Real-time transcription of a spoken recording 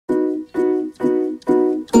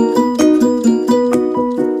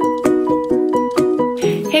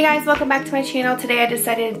guys, welcome back to my channel. Today I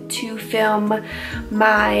decided to film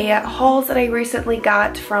my hauls that I recently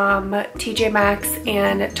got from TJ Maxx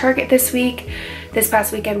and Target this week. This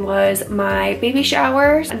past weekend was my baby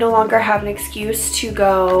shower. I no longer have an excuse to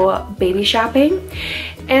go baby shopping.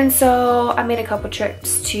 And so I made a couple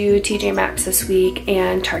trips to TJ Maxx this week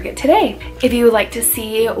and Target today. If you would like to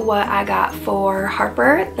see what I got for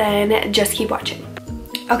Harper, then just keep watching.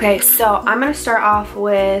 Okay, so I'm gonna start off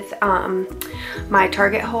with my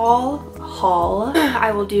Target haul.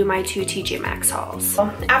 I will do my 2 TJ Maxx hauls.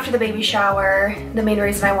 After the baby shower, the main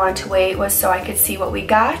reason I wanted to wait was so I could see what we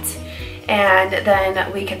got, and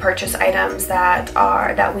then we could purchase items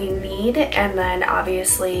that we need, and then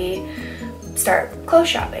obviously start clothes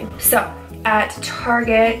shopping. So at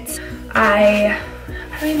Target, I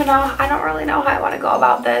don't really know how I want to go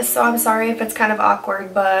about this, so I'm sorry if it's kind of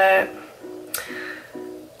awkward, but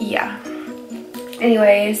yeah.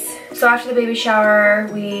 Anyways, so after the baby shower,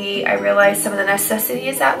 I realized some of the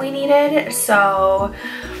necessities that we needed. So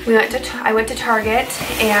I went to Target,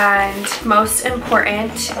 and most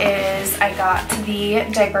important is I got the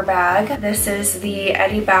diaper bag. This is the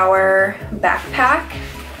Eddie Bauer backpack.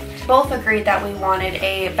 Both agreed that we wanted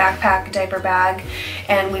a backpack diaper bag,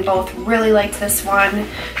 and we both really liked this one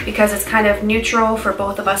because it's kind of neutral for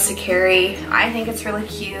both of us to carry. I think it's really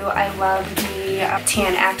cute. I love the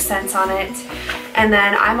tan accents on it. And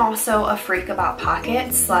then I'm also a freak about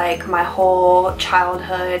pockets. Like my whole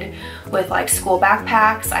childhood with like school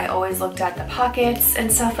backpacks, I always looked at the pockets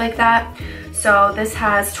and stuff like that. So this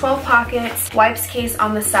has 12 pockets, wipes case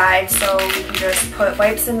on the side, so you can just put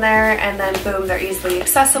wipes in there and then boom, they're easily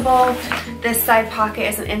accessible. This side pocket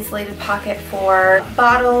is an insulated pocket for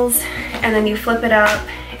bottles, and then you flip it up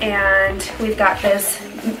and we've got this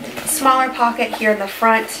smaller pocket here in the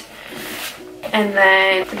front, and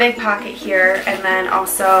then the big pocket here, and then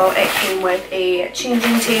also it came with a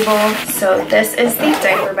changing table. So this is the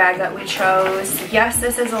diaper bag that we chose. Yes,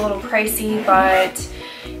 this is a little pricey, but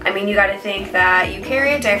I mean, you gotta think that you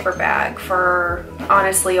carry a diaper bag for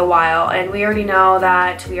honestly a while, and we already know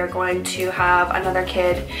that we are going to have another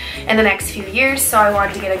kid in the next few years, so I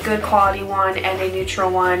wanted to get a good quality one and a neutral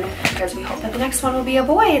one because we hope that the next one will be a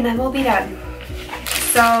boy and then we'll be done.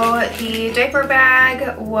 So the diaper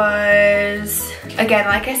bag was, again,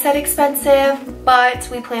 like I said, expensive, but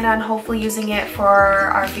we plan on hopefully using it for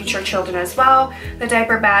our future children as well. The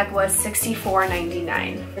diaper bag was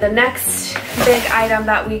 $64.99. The next big item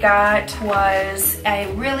that we got was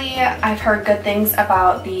I've heard good things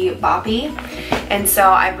about the Boppy, and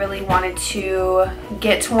so I really wanted to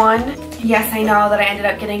get one. Yes, I know that I ended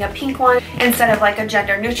up getting a pink one instead of like a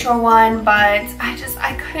gender neutral one, but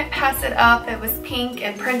I couldn't pass it up. It was pink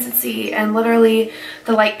and princessy, and literally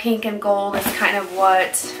the light pink and gold is kind of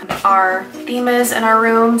what our theme is in our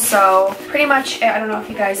room. So pretty much, I don't know if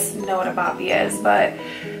you guys know what a Boppy is, but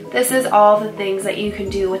this is all the things that you can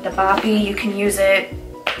do with the Boppy. You can use it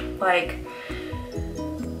like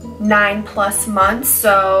 9+ months.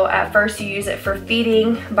 So at first you use it for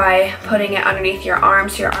feeding by putting it underneath your arm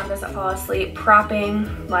so your arm doesn't fall asleep,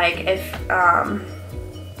 propping, like if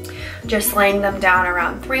just laying them down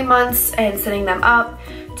around 3 months and sitting them up,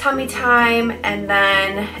 tummy time, and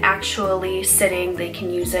then actually sitting, they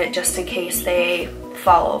can use it just in case they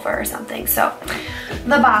fall over or something. So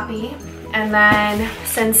the Boppy. And then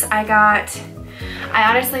since I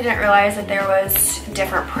honestly didn't realize that there was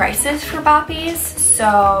different prices for Boppies.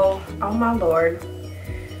 So, oh my lord.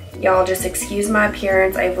 Y'all just excuse my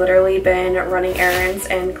appearance. I've literally been running errands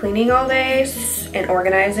and cleaning all day and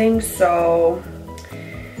organizing, so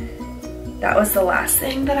that was the last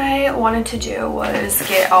thing that I wanted to do, was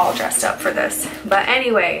get all dressed up for this. But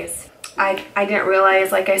anyways, I didn't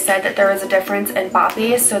realize, like I said, that there was a difference in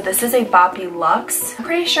Boppy. So this is a Boppy Luxe. I'm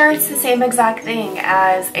pretty sure it's the same exact thing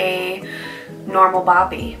as a normal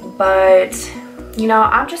Boppy, but you know,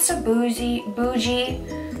 I'm just a bougie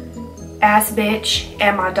ass bitch,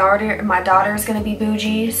 and my daughter is gonna be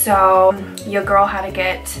bougie, so your girl had to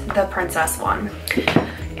get the princess one.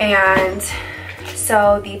 And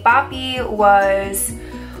so the Boppy was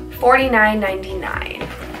 $49.99.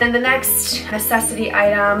 Then the next necessity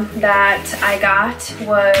item that I got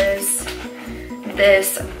was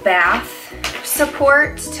this bath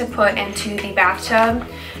support to put into the bathtub.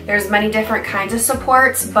 There's many different kinds of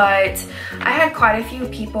supports, but I had quite a few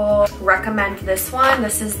people recommend this one.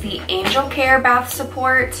 This is the Angel Care bath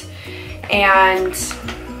support, and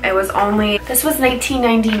this was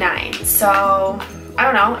 $19.99. So I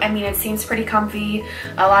don't know, I mean, it seems pretty comfy.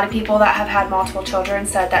 A lot of people that have had multiple children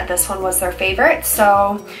said that this one was their favorite,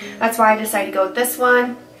 so that's why I decided to go with this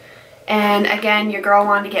one. And again, your girl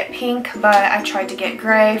wanted to get pink, but I tried to get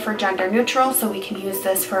gray for gender neutral so we can use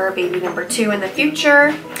this for baby number 2 in the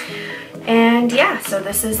future. And yeah, so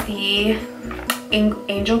this is the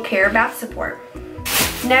Angel Care bath support.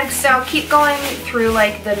 Next, I'll keep going through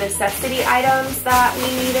like the necessity items that we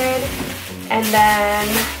needed, and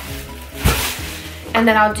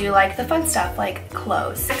then I'll do like the fun stuff like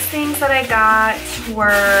clothes. Next things that I got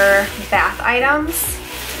were bath items.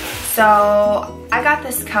 So I got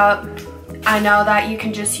this cup. I know that you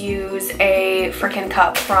can just use a freaking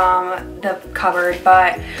cup from the cupboard,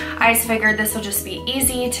 but I just figured this will just be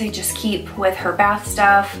easy to just keep with her bath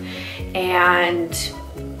stuff. And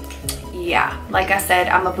yeah, like I said,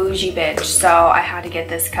 I'm a bougie bitch, so I had to get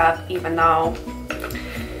this cup even though,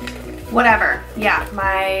 whatever. Yeah,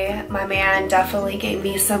 my man definitely gave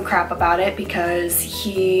me some crap about it because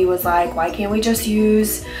he was like, why can't we just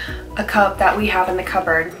use a cup that we have in the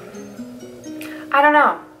cupboard? I don't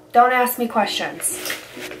know. Don't ask me questions.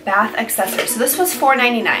 Bath accessories. So this was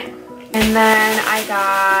 $4.99. And then I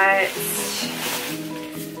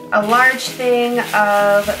got a large thing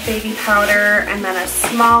of baby powder and then a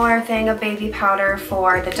smaller thing of baby powder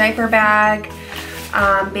for the diaper bag.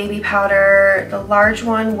 Baby powder, the large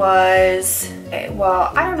one was,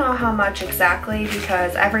 well, I don't know how much exactly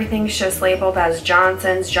because everything's just labeled as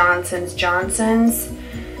Johnson's, Johnson's, Johnson's.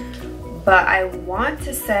 But I want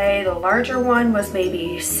to say the larger one was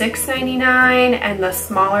maybe $6.99 and the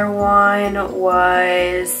smaller one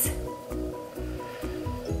was,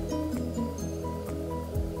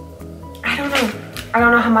 I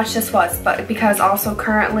don't know how much this was, but because also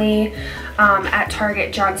currently at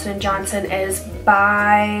Target, Johnson & Johnson is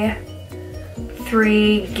buy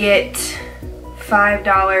 3 get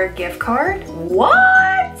 $5 gift card.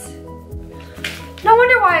 What? No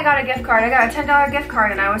wonder why I got a gift card. I got a $10 gift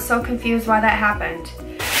card and I was so confused why that happened.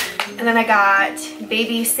 And then I got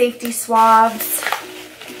baby safety swabs.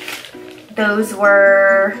 Those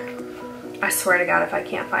were, I swear to God if I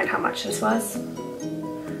can't find how much this was.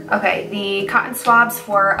 Okay, the cotton swabs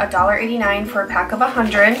for $1.89 for a pack of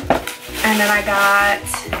 100. And then I got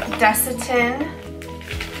Desitin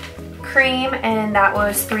cream and that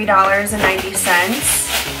was $3.90.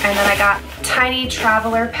 And then I got Tiny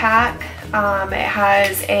Traveler Pack. It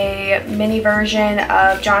has a mini version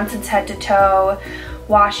of Johnson's Head to Toe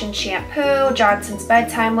wash and shampoo, Johnson's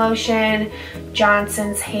bedtime lotion,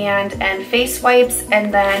 Johnson's hand and face wipes,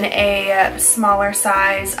 and then a smaller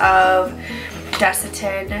size of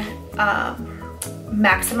Desitin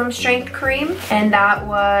maximum strength cream. And that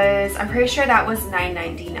was, I'm pretty sure that was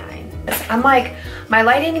 $9.99. I'm like, my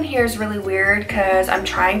lighting in here is really weird because I'm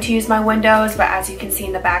trying to use my windows, but as you can see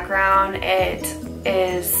in the background, it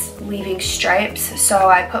is leaving stripes. So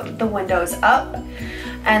I put the windows up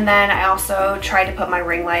and then I also tried to put my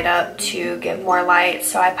ring light up to give more light.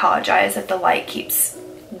 So I apologize if the light keeps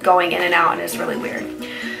going in and out and is really weird.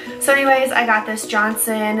 So anyways, I got this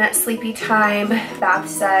Johnson Sleepy Time bath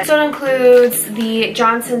set. So it includes the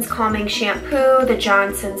Johnson's Calming Shampoo, the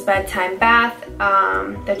Johnson's Bedtime Bath,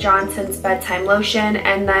 the Johnson's Bedtime Lotion,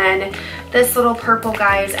 and then this little purple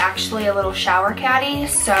guy is actually a little shower caddy.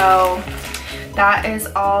 So that is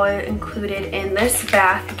all included in this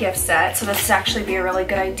bath gift set. So this would actually be a really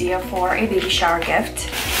good idea for a baby shower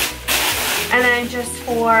gift. And then just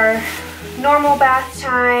for normal bath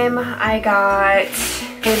time, I got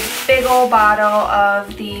a big old bottle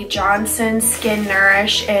of the Johnson Skin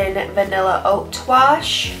Nourish in Vanilla Oat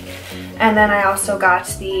Wash. And then I also got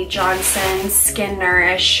the Johnson Skin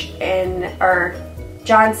Nourish in, or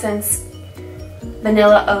Johnson's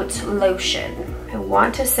Vanilla Oat Lotion. I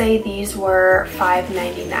want to say these were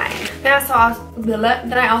 $5.99.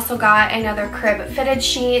 Then I also got another crib fitted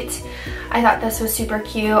sheet. I thought this was super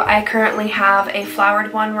cute. I currently have a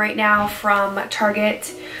flowered one right now from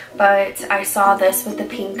Target, but I saw this with the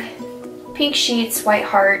pink sheets, white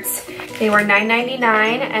hearts. They were $9.99,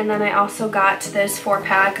 and then I also got this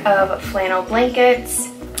 4-pack of flannel blankets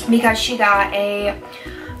because she got a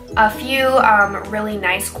few really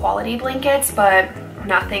nice quality blankets, but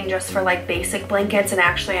nothing just for like basic blankets. And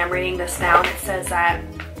actually I'm reading this now and it says that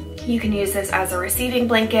you can use this as a receiving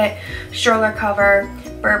blanket, stroller cover,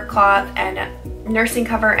 burp cloth, and nursing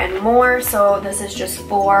cover, and more. So this is just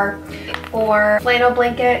 4 flannel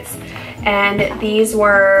blankets, and these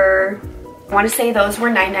were, I want to say those were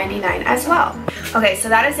 $9.99 as well. Okay, so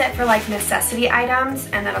that is it for like necessity items,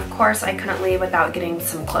 and then of course I couldn't leave without getting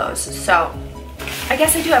some clothes. So I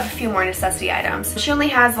guess I do have a few more necessity items. She only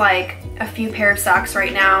has like a few pair of socks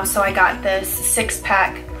right now, so I got this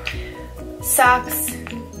 6-pack socks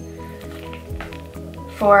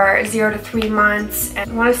for 0 to 3 months.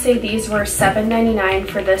 And I want to say these were $7.99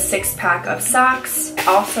 for the 6-pack of socks. I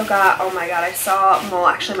also got, oh my god, I saw, well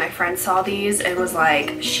actually my friend saw these and was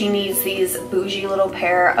like, she needs these bougie little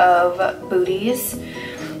pair of booties.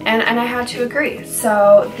 And I had to agree.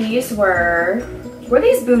 So these were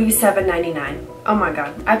these booties $7.99? Oh my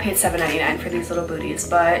god, I paid $7.99 for these little booties,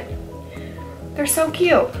 but they're so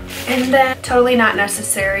cute. And then, totally not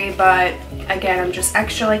necessary, but again, I'm just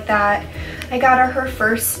extra like that. I got her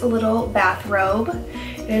first little bathrobe.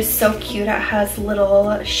 It is so cute. It has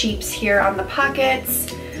little sheeps here on the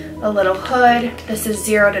pockets, a little hood. This is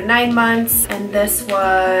 0 to 9 months, and this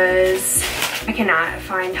was, I cannot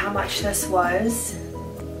find how much this was,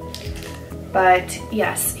 but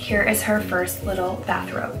yes, here is her first little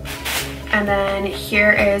bathrobe. And then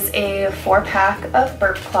here is a 4-pack of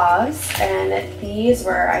burp claws, and these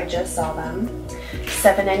were, I just saw them,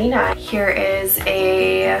 $7.99. Here is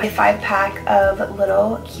a 5-pack of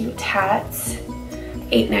little cute hats,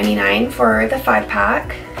 $8.99 for the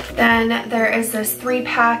 5-pack. Then there is this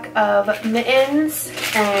 3-pack of mittens,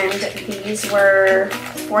 and these were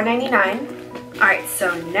 $4.99. Alright,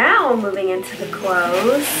 so now moving into the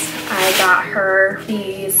clothes, I got her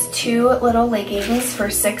these 2 little leggings for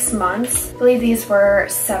 6 months. I believe these were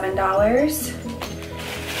 $7.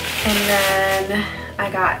 And then I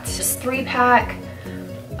got this 3-pack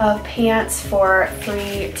of pants for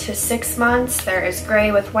 3 to 6 months. There is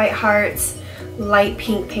gray with white hearts, light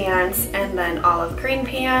pink pants, and then olive green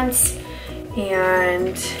pants.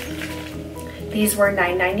 And these were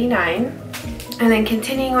 $9.99. And then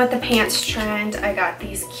continuing with the pants trend, I got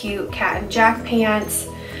these cute Cat and Jack pants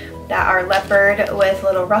that are leopard with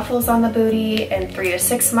little ruffles on the booty in 3 to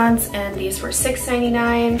 6 months, and these were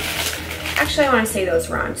 $6.99. Actually, I want to say those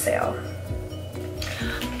were on sale.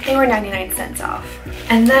 They were 99 cents off.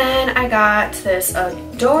 And then I got this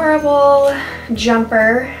adorable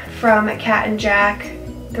jumper from Cat and Jack,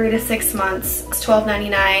 3 to 6 months, it's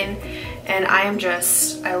 $12.99. And I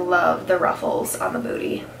love the ruffles on the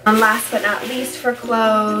booty. And last but not least for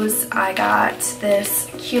clothes, I got this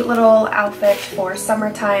cute little outfit for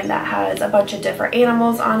summertime that has a bunch of different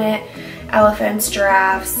animals on it. Elephants,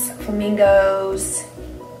 giraffes, flamingos.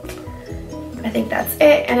 I think that's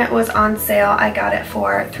it, and it was on sale. I got it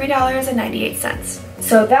for $3.98.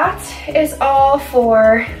 So that is all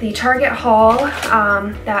for the Target haul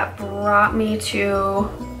that brought me to...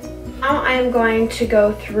 Now I am going to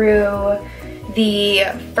go through the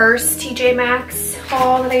first TJ Maxx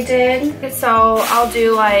haul that I did. So I'll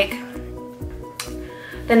do like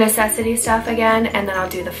the necessity stuff again, and then I'll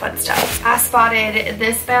do the fun stuff. I spotted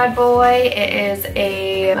this bad boy. It is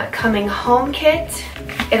a coming home kit.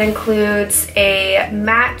 It includes a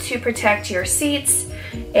mat to protect your seats,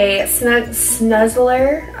 a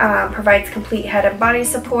snuzzler, provides complete head and body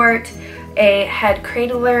support, a head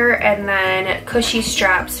cradler, and then cushy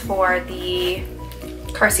straps for the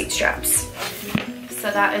car seat straps. So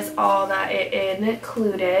that is all that it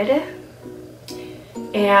included.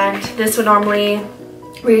 And this would normally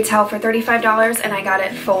retail for $35, and I got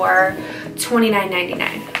it for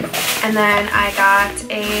 $29.99. And then I got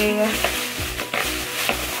a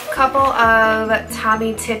couple of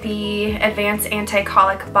Tommy Tippy Advanced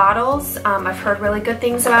Anti-Colic bottles. I've heard really good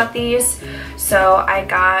things about these, so I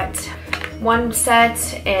got one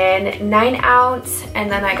set in 9 ounce, and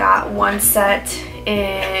then I got one set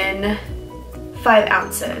in 5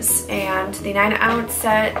 ounces. And the 9 ounce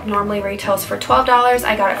set normally retails for $12.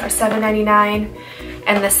 I got it for $7.99,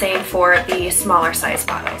 and the same for the smaller size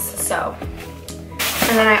bottles. So,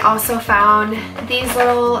 and then I also found these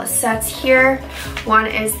little sets here. One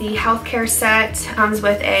is the healthcare set, comes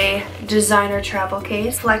with a designer travel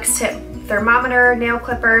case, flex tip thermometer, nail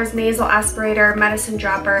clippers, nasal aspirator, medicine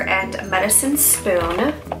dropper, and medicine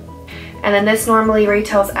spoon. And then this normally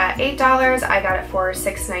retails at $8. I got it for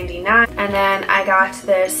 $6.99. And then I got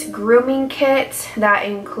this grooming kit that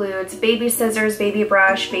includes baby scissors, baby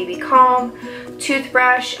brush, baby comb,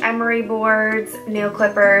 toothbrush, emery boards, nail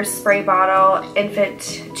clippers, spray bottle,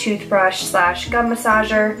 infant toothbrush / gum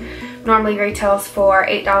massager. Normally retails for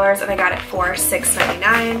 $8, and I got it for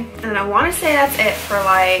 $6.99. And I want to say that's it for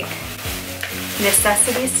like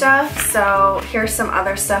necessity stuff. So here's some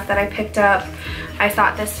other stuff that I picked up. I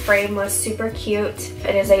thought this frame was super cute.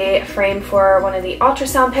 It is a frame for one of the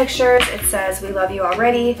ultrasound pictures. It says, "We love you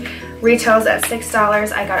already." Retails at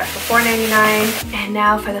 $6. I got it for $4.99. And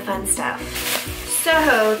now for the fun stuff.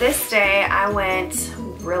 So this day I went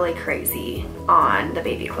really crazy on the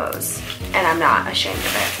baby clothes, and I'm not ashamed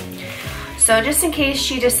of it. So So just in case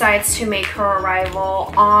she decides to make her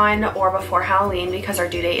arrival on or before Halloween, because our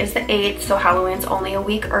due date is the 8th, so Halloween's only a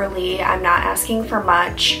week early. I'm not asking for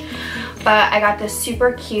much. But I got this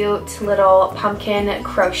super cute little pumpkin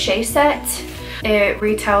crochet set. It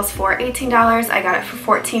retails for $18. I got it for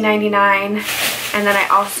 $14.99. And then I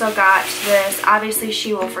also got this, obviously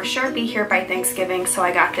she will for sure be here by Thanksgiving, so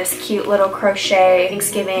I got this cute little crochet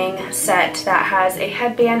Thanksgiving set that has a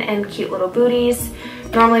headband and cute little booties.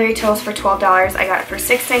 Normally retails for $12. I got it for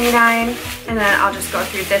 $6.99. And then I'll just go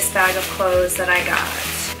through this bag of clothes that I got.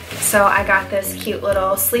 So I got this cute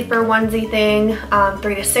little sleeper onesie thing,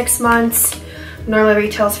 3 to 6 months. Normally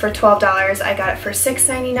retails for $12. I got it for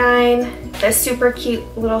 $6.99. This super cute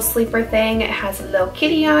little sleeper thing, it has a little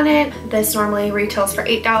kitty on it. This normally retails for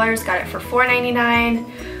 $8. Got it for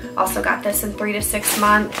 $4.99. Also got this in 3 to 6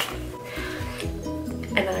 months.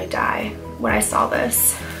 And then I die when I saw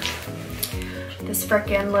this. This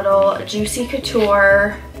frickin' little Juicy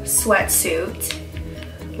Couture sweatsuit.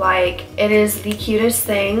 Like, it is the cutest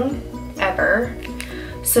thing ever.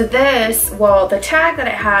 So this, well, the tag that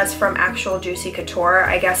it has from actual Juicy Couture,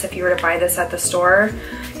 I guess if you were to buy this at the store,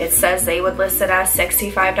 it says they would list it as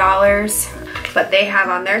 $65, but they have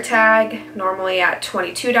on their tag normally at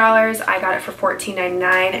 $22. I got it for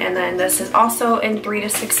 $14.99, and then this is also in 3 to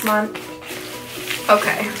 6 months.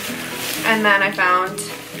 Okay, and then I found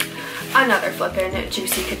another flippin'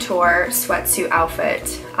 Juicy Couture sweatsuit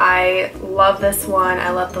outfit. I love this one. I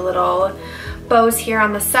love the little bows here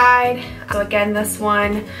on the side. So again, this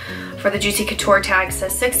one for the Juicy Couture tag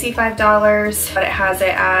says $65, but it has it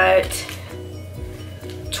at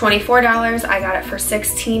 $24. I got it for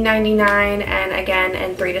 $16.99, and again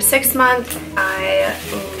in 3 to 6 months. I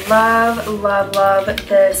love, love, love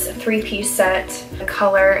this 3-piece set. The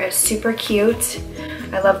color is super cute.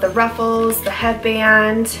 I love the ruffles, the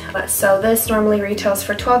headband. So this normally retails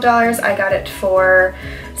for $12. I got it for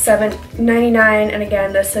 $7.99, and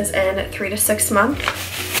again, this is in 3 to 6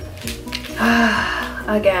 months.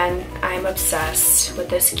 Again, I'm obsessed with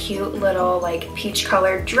this cute little like peach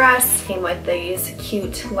colored dress. Came with these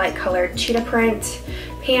cute light colored cheetah print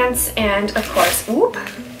pants, and of course, whoop,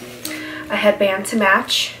 a headband to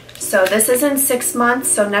match. So this is in 6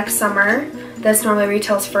 months, so next summer. This normally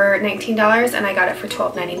retails for $19, and I got it for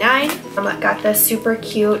 $12.99. I got this super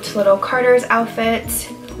cute little Carter's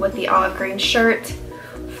outfit with the olive green shirt,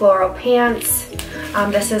 floral pants.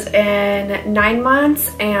 This is in 9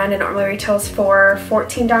 months, and it normally retails for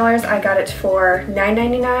 $14. I got it for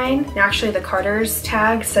 $9.99. And actually, the Carter's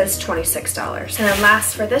tag says $26. And then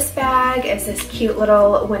last for this bag is this cute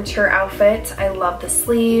little winter outfit. I love the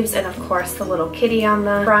sleeves and of course the little kitty on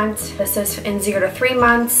the front. This is in 0 to 3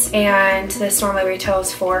 months, and this normally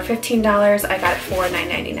retails for $15. I got it for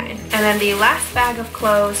 $9.99. And then the last bag of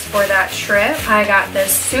clothes for that trip, I got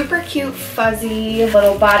this super cute fuzzy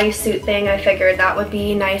little bodysuit thing. I figured that would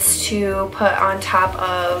be nice to put on top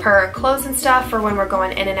of her clothes and stuff for when we're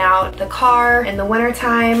going in and out the car in the winter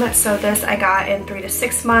time. So this I got in 3 to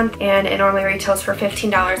 6 months, and it normally retails for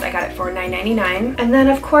 $15. I got it for $9.99. And then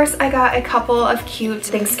of course I got a couple of cute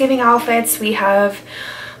Thanksgiving outfits. We have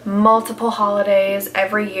multiple holidays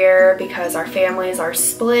every year because our families are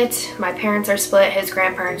split. My parents are split, his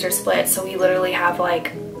grandparents are split, so we literally have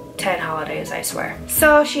like 10 holidays, I swear.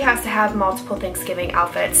 So she has to have multiple Thanksgiving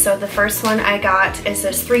outfits. So the first one I got is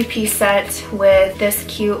this 3-piece set with this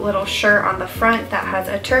cute little shirt on the front that has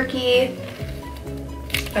a turkey,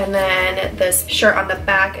 and then this shirt on the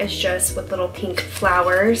back is just with little pink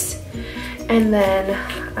flowers. And then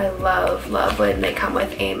I love when they come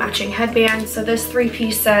with a matching headband. So this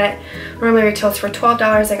 3-piece set normally retails for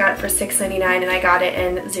 $12. I got it for $6.99, and I got it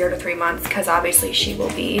in 0 to 3 months because obviously she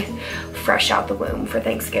will be fresh out the womb for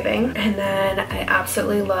Thanksgiving. And then I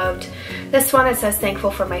absolutely loved this one. It says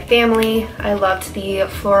thankful for my family. I loved the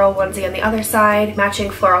floral onesie on the other side,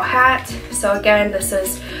 matching floral hat. So again, this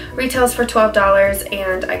is retails for $12,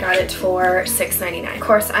 and I got it for $6.99. Of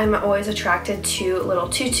course, I'm always attracted to little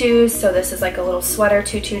tutus, so this is like a little sweater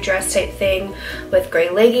tutu dress type thing with gray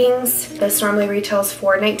leggings. This normally retails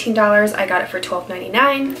for $19. I got it for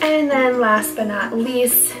 $12.99. And then last but not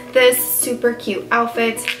least, this super cute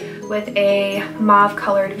outfit with a mauve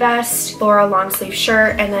colored vest, floral long sleeve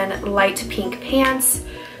shirt, and then light pink pants.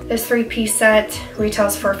 This 3-piece set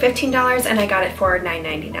retails for $15, and I got it for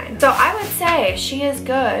 $9.99. So I would say she is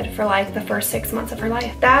good for like the first 6 months of her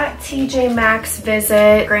life. That TJ Maxx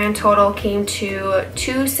visit grand total came to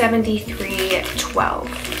 $273.12.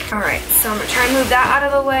 All right, so I'm gonna try and move that out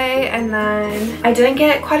of the way, and then I didn't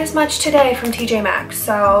get quite as much today from TJ Maxx,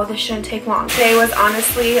 so this shouldn't take long. Today was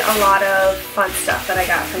honestly a lot of fun stuff that I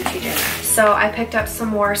got from TJ Maxx. So I picked up some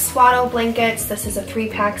more swaddle blankets. This is a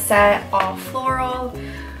 3-pack set, all floral.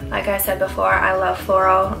 Like I said before, I love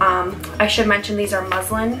floral. I should mention these are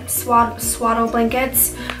muslin swaddle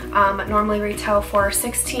blankets. Normally retail for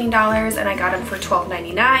 $16 and I got them for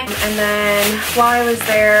 $12.99. And then while I was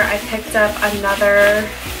there, I picked up another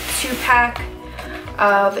 2-pack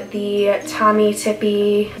of the Tommy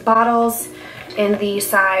Tippy bottles in the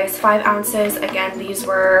size 5 ounces. Again, these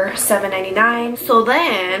were $7.99. So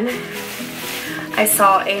then I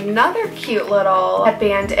saw another cute little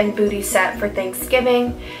headband and booty set for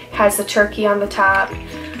Thanksgiving. It has the turkey on the top.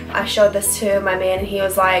 I showed this to my man and he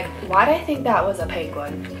was like, why did I think that was a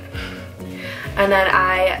penguin? And then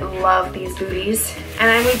I love these booties. And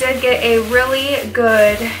then we did get a really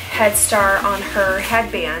good head start on her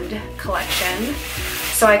headband collection.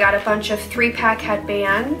 So I got a bunch of 3-pack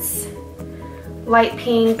headbands. Light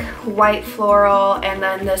pink, white floral, and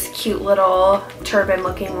then this cute little turban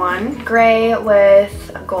looking one. Gray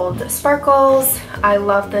with gold sparkles. I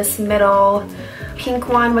love this middle pink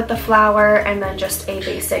one with the flower, and then just a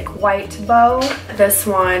basic white bow. This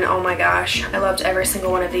one, oh my gosh, I loved every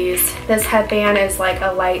single one of these. This headband is like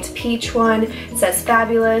a light peach one. It says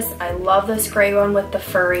fabulous. I love this gray one with the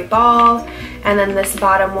furry ball. And then this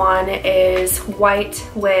bottom one is white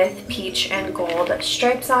with peach and gold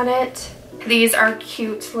stripes on it. These are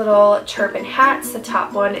cute little turban hats. The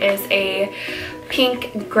top one is a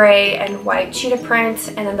pink, gray, and white cheetah print,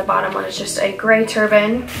 and then the bottom one is just a gray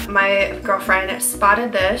turban. My girlfriend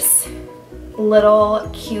spotted this little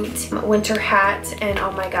cute winter hat, and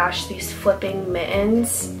oh my gosh, these flipping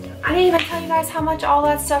mittens. I didn't even tell you guys how much all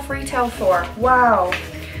that stuff retailed for. Wow.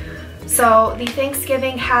 So the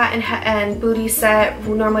Thanksgiving hat and booty set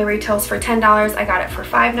normally retails for $10. I got it for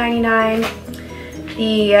 $5.99.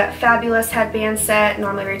 The Fabulous headband set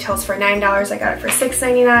normally retails for $9. I got it for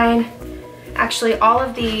 $6.99. Actually, all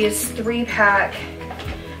of these 3-pack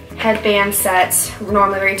headband sets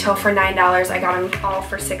normally retail for $9. I got them all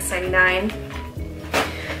for $6.99.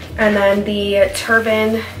 And then the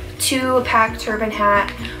turban, 2-pack turban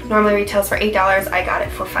hat normally retails for $8. I got it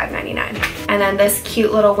for $5.99. And then this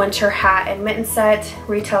cute little winter hat and mitten set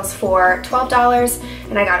retails for $12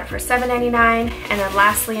 and I got it for $7.99. And then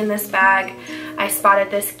lastly in this bag, I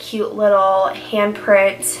spotted this cute little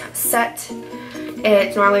handprint set.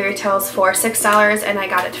 It normally retails for $6 and I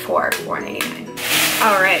got it for $4.99.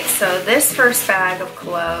 Alright, so this first bag of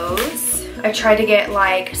clothes, I tried to get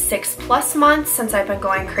like 6+ months since I've been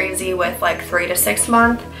going crazy with like 3 to 6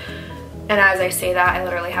 month. And as I say that, I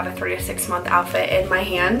literally have a 3 to 6 month outfit in my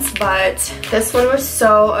hands. But this one was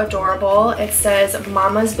so adorable. It says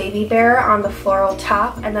Mama's Baby Bear on the floral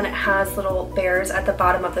top, and then it has little bears at the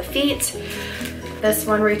bottom of the feet. This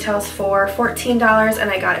one retails for $14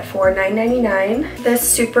 and I got it for $9.99. This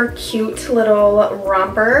super cute little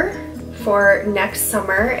romper for next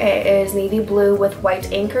summer. It is navy blue with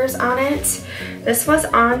white anchors on it. This was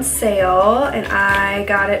on sale and I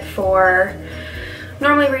got it for,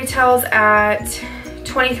 normally retails at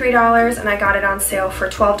 $23 and I got it on sale for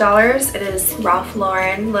 $12. It is Ralph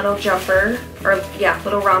Lauren little jumper, or yeah,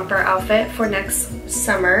 little romper outfit for next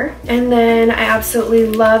summer. And then I absolutely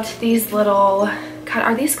loved these little, God,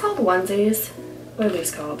 are these called onesies? What are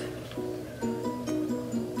these called?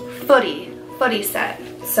 Footy set.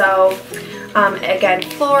 So again,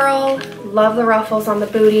 floral, love the ruffles on the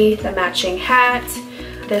booty, the matching hat.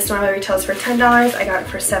 This normally retails for $10. I got it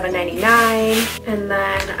for $7.99. And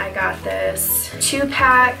then I got this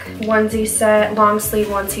 2-pack onesie set, long sleeve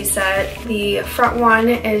onesie set. The front one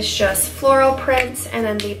is just floral print and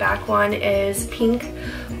then the back one is pink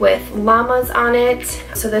with llamas on it.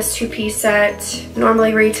 So this 2-piece set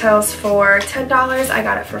normally retails for $10. I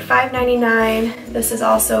got it for $5.99. This is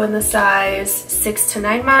also in the size 6 to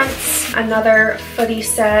 9 months. Another footy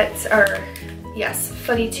set, or yes,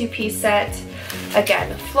 footy 2-piece set.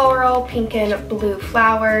 Again, floral, pink and blue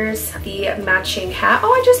flowers, the matching hat.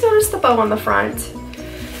 Oh, I just noticed the bow on the front.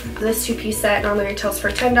 This 2-piece set normally retails for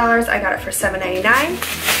 $10. I got it for $7.99.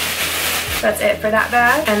 That's it for that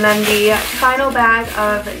bag. And then the final bag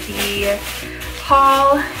of the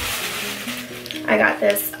haul, I got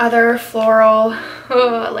this other floral.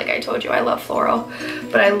 Like I told you, I love floral,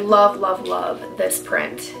 but I love, love, love this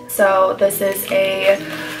print. So this is a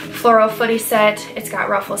floral footy set. It's got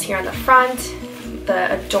ruffles here on the front,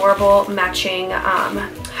 the adorable matching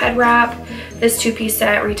head wrap. This 2-piece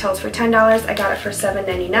set retails for $10. I got it for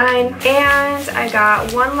 $7.99. And I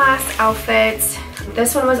got one last outfit.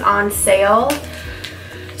 This one was on sale.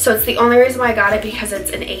 So it's the only reason why I got it, because it's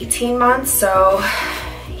an 18 months. So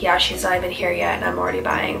yeah, she's not even here yet and I'm already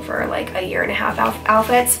buying for like a year and a half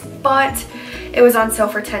outfits. But it was on sale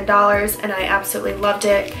for $10 and I absolutely loved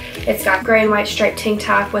it. It's got gray and white striped tank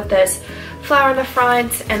top with this flower in the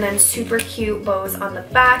front and then super cute bows on the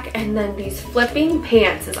back, and then these flipping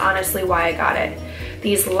pants is honestly why I got it.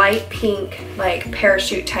 These light pink like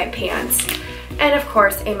parachute type pants, and of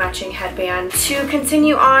course a matching headband. To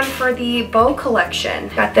continue on for the bow collection,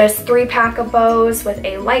 got this 3-pack of bows with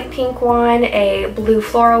a light pink one, a blue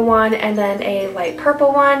floral one, and then a light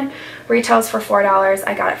purple one. Retails for $4.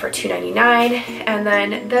 I got it for $2.99. And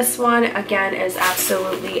then this one again is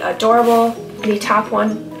absolutely adorable. The top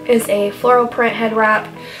one is a floral print head wrap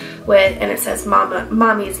with, and it says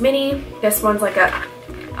Mommy's Mini. This one's like a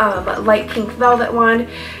light pink velvet one,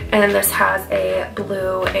 and then this has a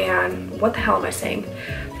blue and, what the hell am I saying,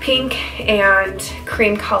 pink and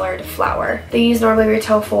cream colored flower. These normally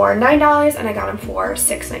retail for $9 and I got them for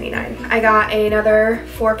 $6.99. I got another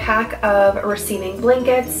 4-pack of receiving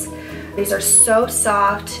blankets. These are so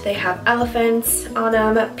soft. They have elephants on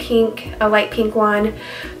them, pink, a light pink one,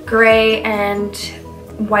 gray and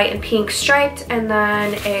white and pink striped, and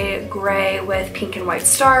then a gray with pink and white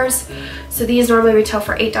stars. So these normally retail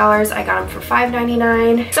for $8. I got them for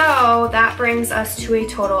 $5.99. So that brings us to a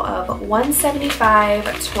total of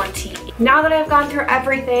 $175.20. Now that I've gone through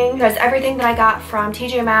everything, because everything that I got from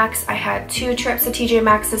TJ Maxx, I had 2 trips to TJ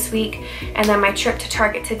Maxx this week and then my trip to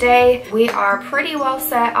Target today. We are pretty well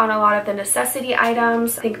set on a lot of the necessity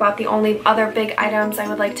items. I think about the only other big items I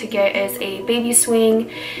would like to get is a baby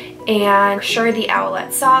swing and for sure the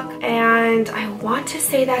owlet sock, and I want to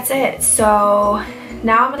say that's it. So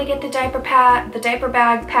now I'm gonna get the diaper bag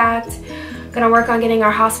packed. Gonna work on getting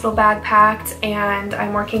our hospital bag packed, and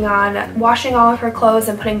I'm working on washing all of her clothes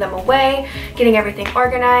and putting them away, getting everything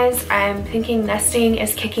organized. I'm thinking nesting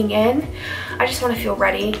is kicking in. I just want to feel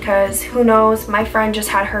ready because who knows, my friend just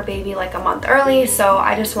had her baby like a month early, so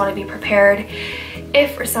I just want to be prepared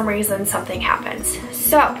if for some reason something happens.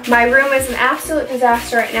 So my room is an absolute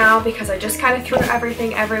disaster right now because I just kind of threw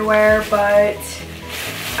everything everywhere, but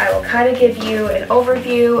I will kind of give you an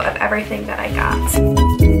overview of everything that I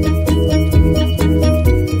got.